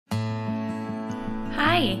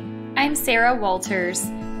Hi, I'm Sarah Walters,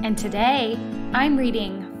 and today I'm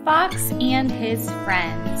reading Fox and His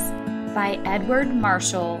Friends by Edward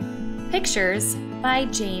Marshall. Pictures by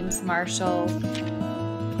James Marshall.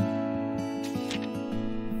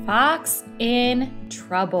 Fox in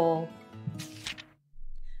Trouble.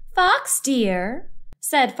 "Fox, dear,"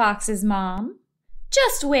 said Fox's mom,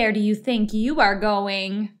 "just where do you think you are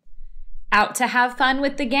going?" "Out to have fun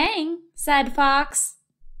with the gang," said Fox.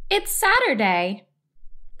 "It's Saturday."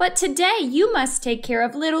 "But today you must take care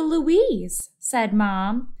of little Louise," said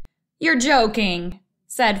Mom. "You're joking,"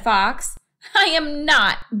 said Fox. "I am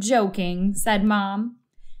not joking," said Mom.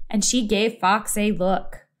 And she gave Fox a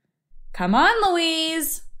look. "Come on,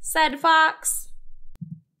 Louise," said Fox.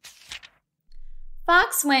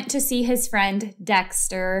 Fox went to see his friend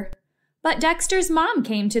Dexter, but Dexter's mom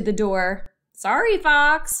came to the door. "Sorry,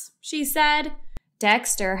 Fox," she said.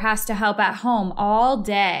 "Dexter has to help at home all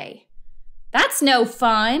day." "That's no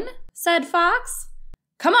fun," said Fox.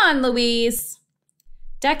 "Come on, Louise."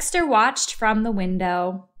 Dexter watched from the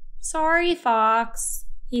window. "Sorry, Fox,"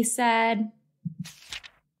 he said.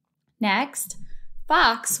 Next,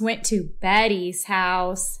 Fox went to Betty's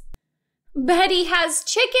house. "Betty has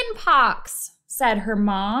chicken pox," said her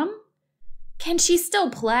mom. "Can she still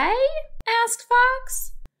play?" asked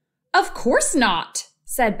Fox. "Of course not,"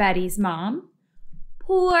 said Betty's mom.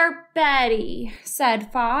 "Poor Betty,"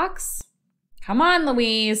 said Fox. "Come on,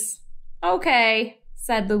 Louise." "Okay,"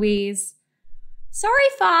 said Louise. "Sorry,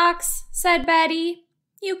 Fox," said Betty.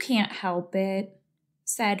 "You can't help it,"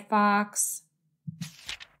 said Fox.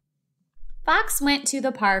 Fox went to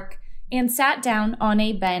the park and sat down on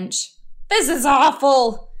a bench. "This is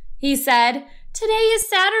awful," he said. "Today is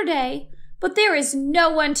Saturday, but there is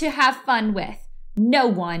no one to have fun with. No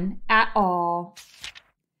one at all."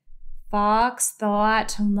 Fox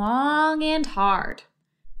thought long and hard.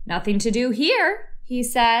 "Nothing to do here," he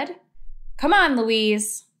said. "Come on,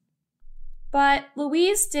 Louise." But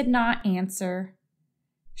Louise did not answer.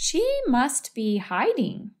 "She must be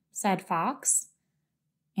hiding," said Fox.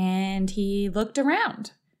 And he looked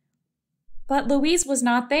around. But Louise was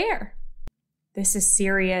not there. "This is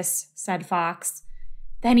serious," said Fox.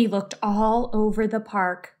 Then he looked all over the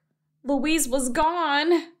park. Louise was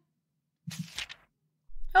gone.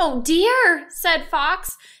 "Oh dear," said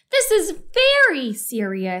Fox. "This is very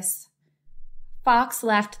serious." Fox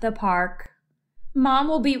left the park. "Mom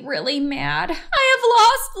will be really mad. I have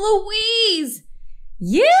lost Louise."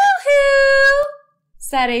 "Yoo-hoo!"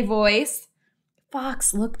 said a voice.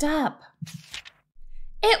 Fox looked up.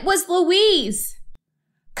 It was Louise.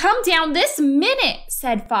 "Come down this minute,"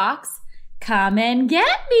 said Fox. "Come and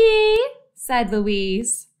get me," said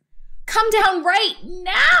Louise. "Come down right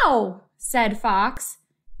now," said Fox.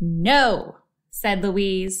 "No," said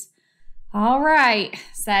Louise. "All right,"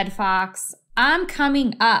 said Fox. "I'm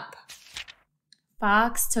coming up."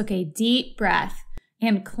 Fox took a deep breath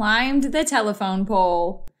and climbed the telephone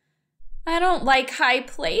pole. "I don't like high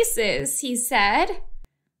places," he said.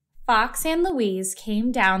 Fox and Louise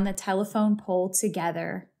came down the telephone pole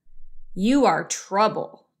together. "You are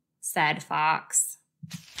trouble," said Fox.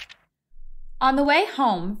 On the way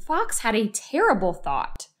home, Fox had a terrible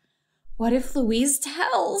thought. "What if Louise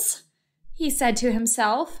tells?" he said to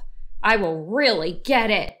himself. "I will really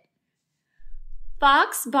get it."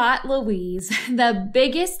 Fox bought Louise the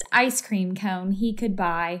biggest ice cream cone he could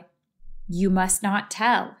buy. "You must not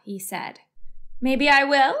tell," he said. "Maybe I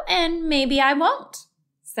will, and maybe I won't,"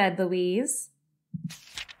 said Louise.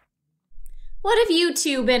 "What have you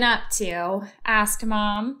two been up to?" asked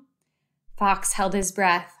Mom. Fox held his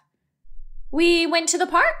breath. "We went to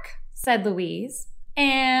the park," said Louise.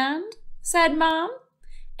 "And?" said Mom.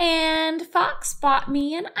 "And Fox bought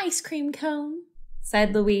me an ice cream cone,"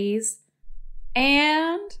 said Louise.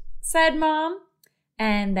 "And?" said Mom.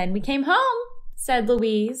 "And then we came home," said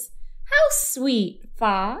Louise. "How sweet,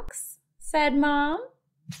 Fox," said Mom.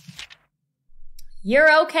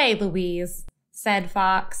 "You're okay, Louise," said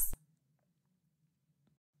Fox.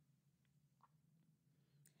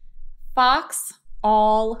 Fox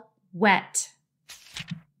all wet.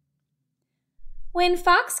 When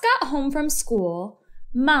Fox got home from school,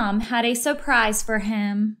 Mom had a surprise for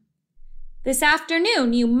him. "This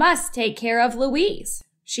afternoon you must take care of Louise,"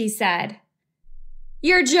 she said.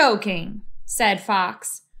 "You're joking," said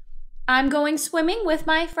Fox. "I'm going swimming with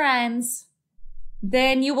my friends."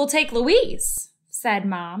 "Then you will take Louise," said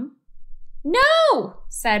Mom. "No,"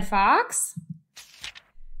 said Fox.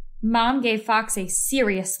 Mom gave Fox a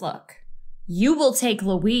serious look. "You will take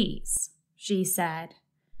Louise," she said.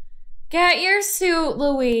 "Get your suit,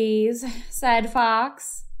 Louise," said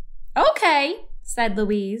Fox. "Okay," said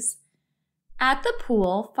Louise. At the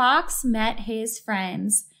pool, Fox met his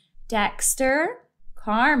friends, Dexter,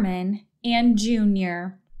 Carmen, and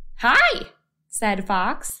Junior. "Hi," said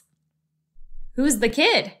Fox. "Who's the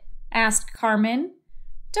kid?" asked Carmen.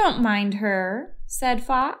 "Don't mind her," said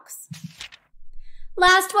Fox.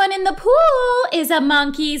 "Last one in the pool is a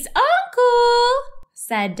monkey's uncle,"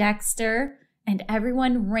 said Dexter, and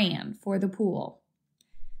everyone ran for the pool.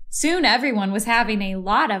 Soon everyone was having a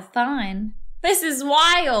lot of fun. "This is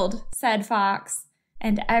wild," said Fox,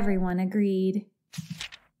 and everyone agreed.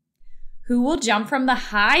 "Who will jump from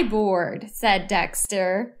the high board?" said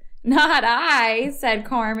Dexter. "Not I," said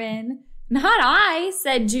Carmen. "Not I,"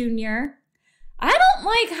 said Junior. "I don't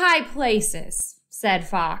like high places," said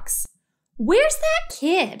Fox. "Where's that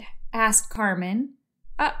kid?" asked Carmen.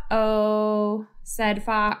 "Uh-oh," said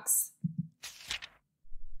Fox.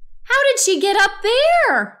 "How did she get up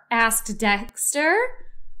there?" asked Dexter.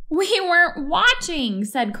 "We weren't watching,"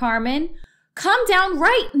 said Carmen. "Come down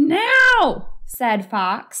right now," said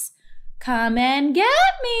Fox. "Come and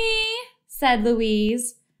get me," said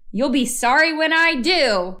Louise. "You'll be sorry when I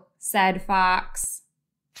do," said Fox.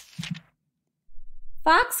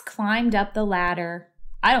 Fox climbed up the ladder.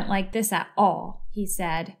 "I don't like this at all," he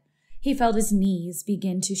said. He felt his knees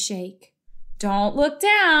begin to shake. "Don't look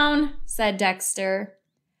down," said Dexter.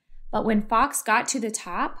 But when Fox got to the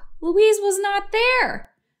top, Louise was not there.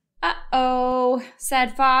 "Uh-oh,"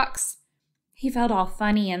 said Fox. He felt all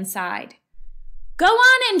funny inside. "Go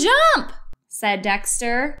on and jump," said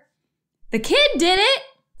Dexter. "The kid did it,"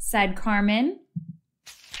 said Carmen.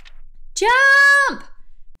 "Jump,"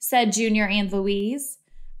 said Junior and Louise.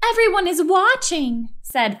 "Everyone is watching,"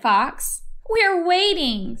 said Fox. "We're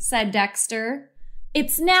waiting," said Dexter.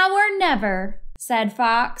 "It's now or never," said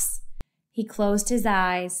Fox. He closed his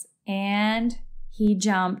eyes and he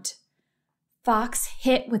jumped. Fox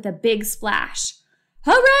hit with a big splash.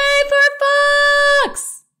 "Hooray for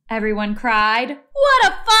Fox!" everyone cried. "What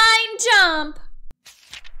a fine jump!"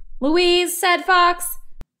 "Louise," said Fox,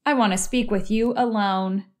 "I want to speak with you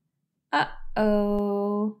alone."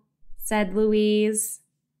 "Uh-oh," said Louise.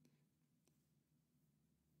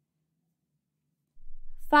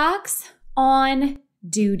 Fox on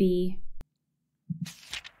duty.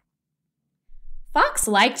 Fox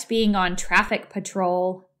liked being on traffic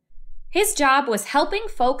patrol. His job was helping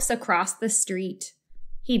folks across the street.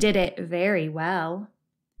 He did it very well.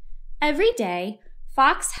 Every day,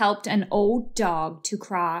 Fox helped an old dog to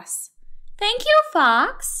cross. "Thank you,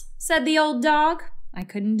 Fox," said the old dog. "I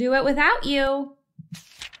couldn't do it without you."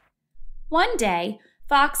 One day,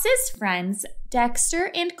 Fox's friends,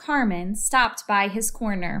 Dexter and Carmen, stopped by his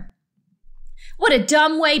corner. "What a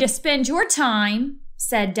dumb way to spend your time,"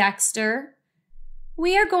 said Dexter.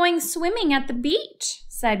 "We are going swimming at the beach,"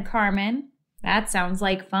 said Carmen. "That sounds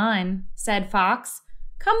like fun," said Fox.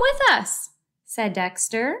 "Come with us," said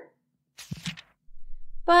Dexter.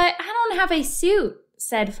 "But I don't have a suit,"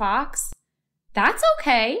 said Fox. "That's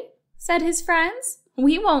okay," said his friends.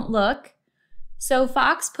 "We won't look." So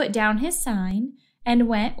Fox put down his sign and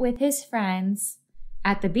went with his friends.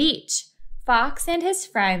 At the beach, Fox and his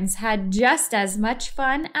friends had just as much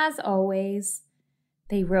fun as always.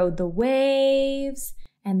 They rode the waves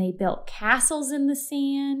and they built castles in the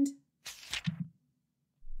sand.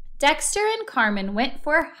 Dexter and Carmen went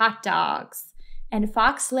for hot dogs, and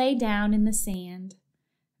Fox lay down in the sand.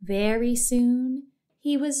 Very soon,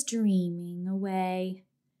 he was dreaming away.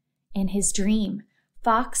 In his dream,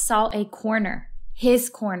 Fox saw a corner, his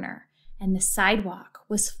corner, and the sidewalk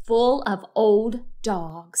was full of old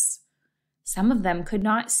dogs. Some of them could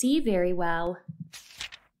not see very well.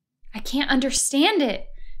 "I can't understand it,"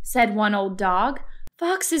 said one old dog.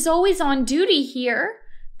 "Fox is always on duty here."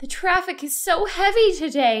 "The traffic is so heavy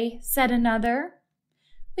today," said another.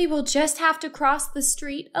 "We will just have to cross the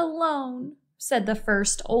street alone," said the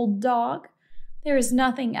first old dog. "There is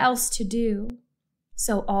nothing else to do."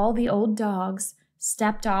 So all the old dogs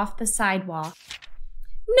stepped off the sidewalk.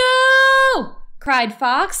 "No!" cried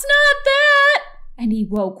Fox, "not that!" And he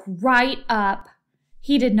woke right up.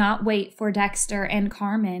 He did not wait for Dexter and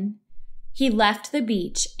Carmen. He left the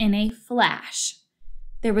beach in a flash.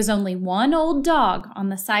 There was only one old dog on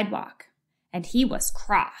the sidewalk, and he was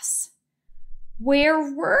cross. "Where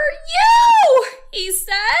were you?" he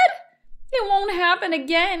said. "It won't happen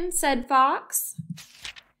again," said Fox.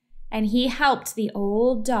 And he helped the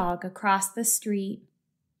old dog across the street.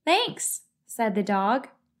 "Thanks," said the dog.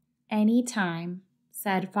 "Any time,"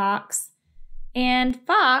 said Fox. "And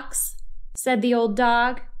Fox," said the old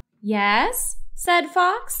dog. "Yes," said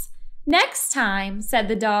Fox. "Next time," said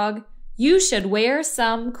the dog, "you should wear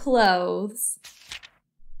some clothes."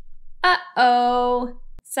 "Uh-oh,"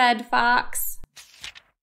 said Fox.